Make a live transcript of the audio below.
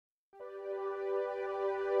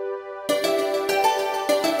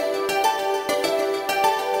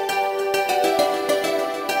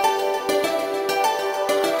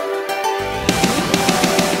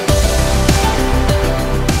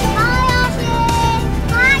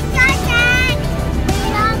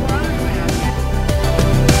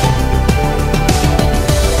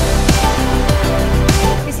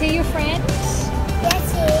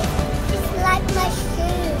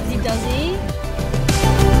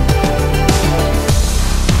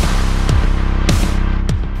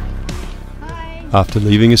After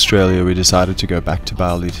leaving Australia, we decided to go back to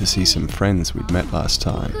Bali to see some friends we'd met last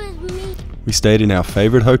time. We stayed in our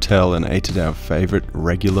favourite hotel and ate at our favourite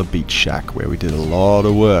regular beach shack where we did a lot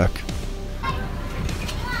of work.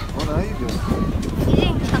 What are you doing?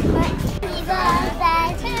 Eating chocolate. Happy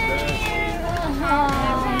birthday to you.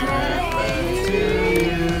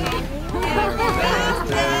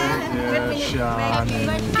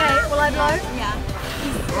 Okay, will I blow? Yeah.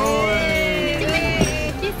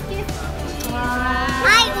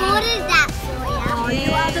 I ordered that for you. Oh,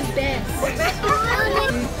 you are the best.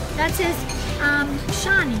 That says,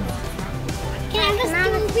 Shani. Can I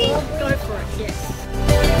have a Scooby? Go for it, yes.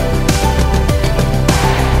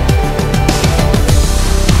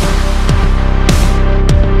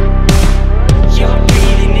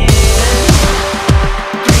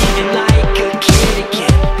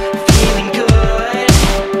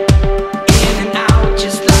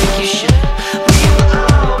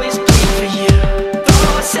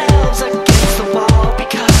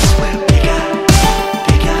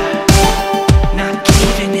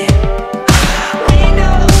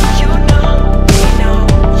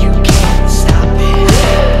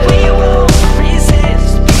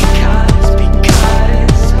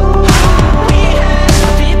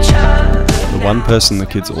 One person the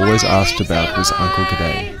kids always asked about was Uncle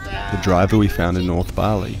G'day, the driver we found in North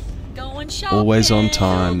Bali. Always on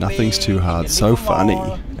time, nothing's too hard, so funny,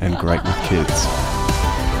 and great with kids.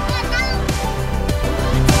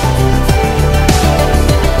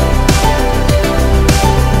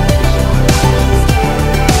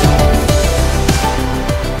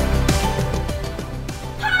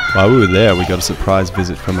 While we were there, we got a surprise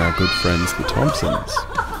visit from our good friends, the Thompsons.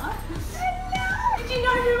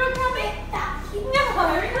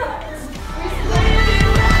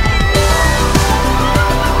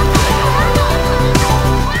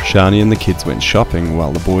 Shani and the kids went shopping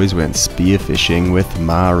while the boys went spearfishing with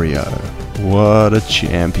Mario. What a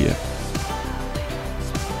champion.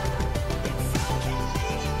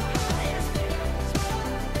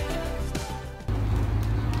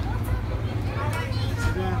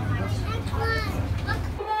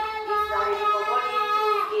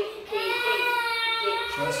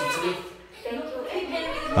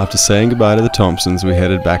 After saying goodbye to the Thompsons, we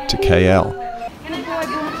headed back to KL.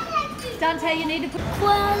 Dante, you need to put...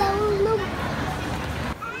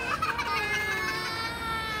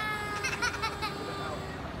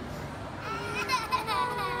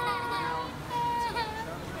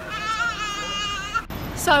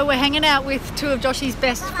 So we're hanging out with two of Joshy's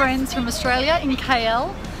best friends from Australia in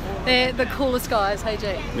KL. They're the coolest guys, hey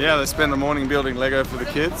G. Yeah, they spend the morning building Lego for the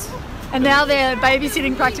kids. And now they're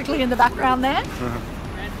babysitting practically in the background there.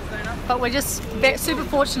 But we're just super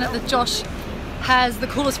fortunate that Josh has the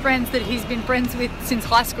coolest friends that he's been friends with since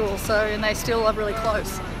high school, and they still are really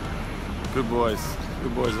close. Good boys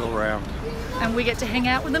all around. And we get to hang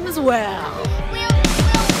out with them as well.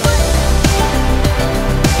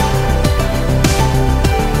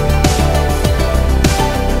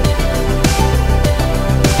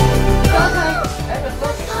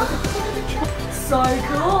 So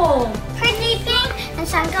cool! Pretty pink and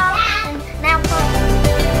sun gold and now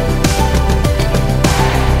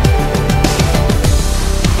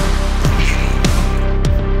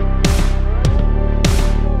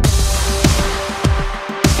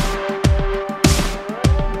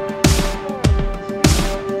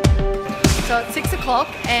So it's 6 o'clock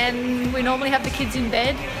and we normally have the kids in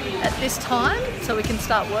bed at this time so we can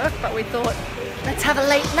start work, but we thought, let's have a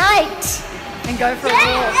late night and go for a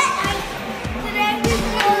walk.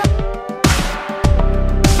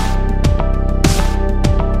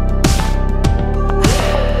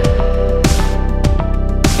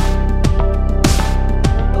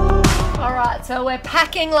 Alright, so we're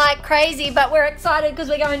packing like crazy, but we're excited because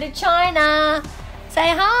we're going to China.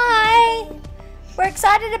 Say hi! We're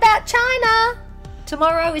excited about China.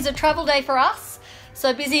 Tomorrow is a travel day for us,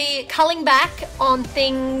 so busy culling back on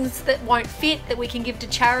things that won't fit that we can give to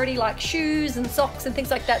charity, like shoes and socks and things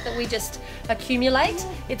like that we just accumulate.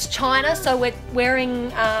 It's China, so we're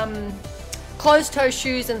wearing closed-toe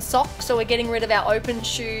shoes and socks, so we're getting rid of our open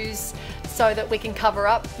shoes so that we can cover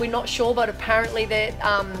up. We're not sure, but apparently that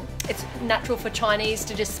it's natural for Chinese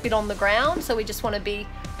to just spit on the ground, so we just want to be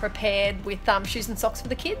prepared with shoes and socks for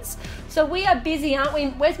the kids. So we are busy, aren't we?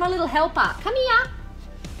 Where's my little helper? Come here.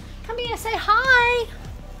 Come here, say hi.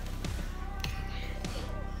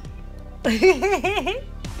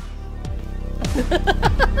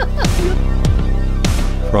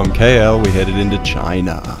 From KL, we headed into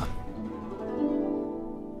China.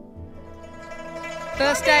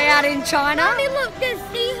 First day out in China. Mommy, look, there's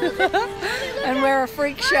seagulls. And we're a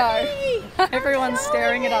freak show. Everyone's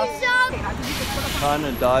staring at us.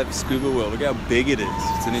 China Dive Scuba World. Look how big it is.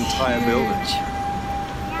 It's an entire building.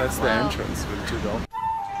 That's the entrance with 2 dolphins.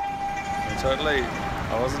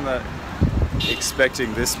 I wasn't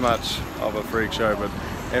expecting this much of a freak show, but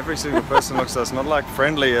every single person looks at us, not like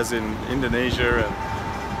friendly as in Indonesia and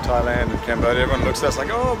Thailand and Cambodia. Everyone looks at us like,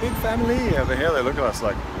 oh, big family. Over here they look at us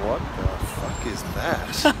like, what the fuck is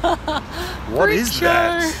that? What is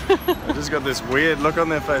that? They just got this weird look on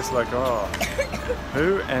their face like, oh,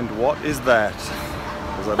 who and what is that?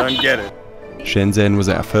 Because I don't get it. Shenzhen was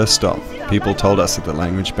our first stop. People told us that the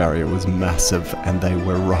language barrier was massive, and they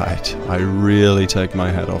were right. I really take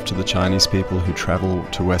my hat off to the Chinese people who travel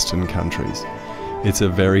to Western countries. It's a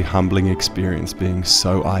very humbling experience being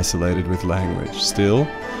so isolated with language. Still,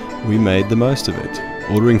 we made the most of it.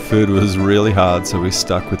 Ordering food was really hard, so we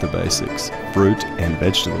stuck with the basics: fruit and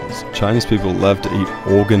vegetables. Chinese people love to eat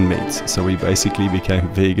organ meats, so we basically became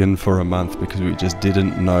vegan for a month because we just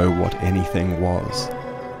didn't know what anything was.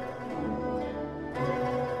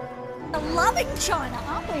 Loving China,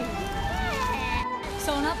 aren't we?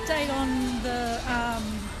 So an update on the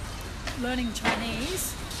learning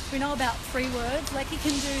Chinese. We know about 3 words. Lecky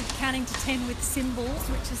can do counting to 10 with symbols,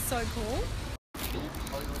 which is so cool.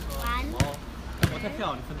 1, 2, 3,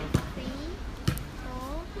 4,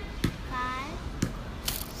 5,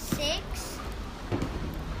 6.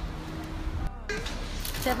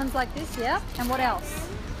 7's like this, yeah? And what else?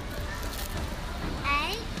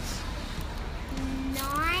 8,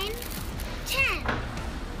 9, 10.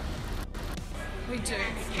 We do.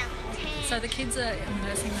 So the kids are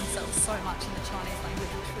immersing themselves so much in the Chinese language,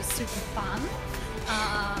 which was super fun.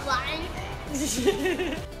 1.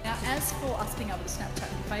 Now, as for us being able to Snapchat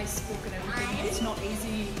and Facebook and everything, it's not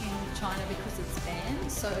easy in China because it's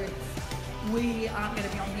banned. So we aren't going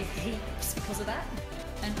to be on here heaps because of that.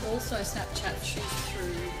 And also Snapchat shoots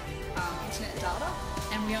through internet data,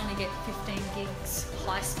 and we only get 15 gigs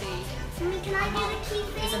high speed. Can I get a key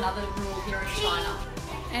There's another rule here in China.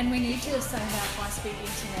 And we need to save our high-speed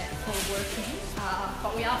internet for working,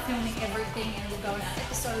 but we are filming everything, and we'll go in our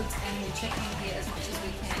episodes and we'll check in here as much as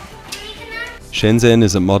we can. Shenzhen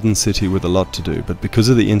is a modern city with a lot to do, but because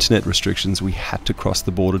of the internet restrictions we had to cross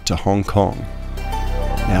the border to Hong Kong.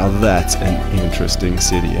 Now that's an interesting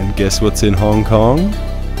city, and guess what's in Hong Kong?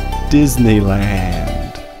 Disneyland.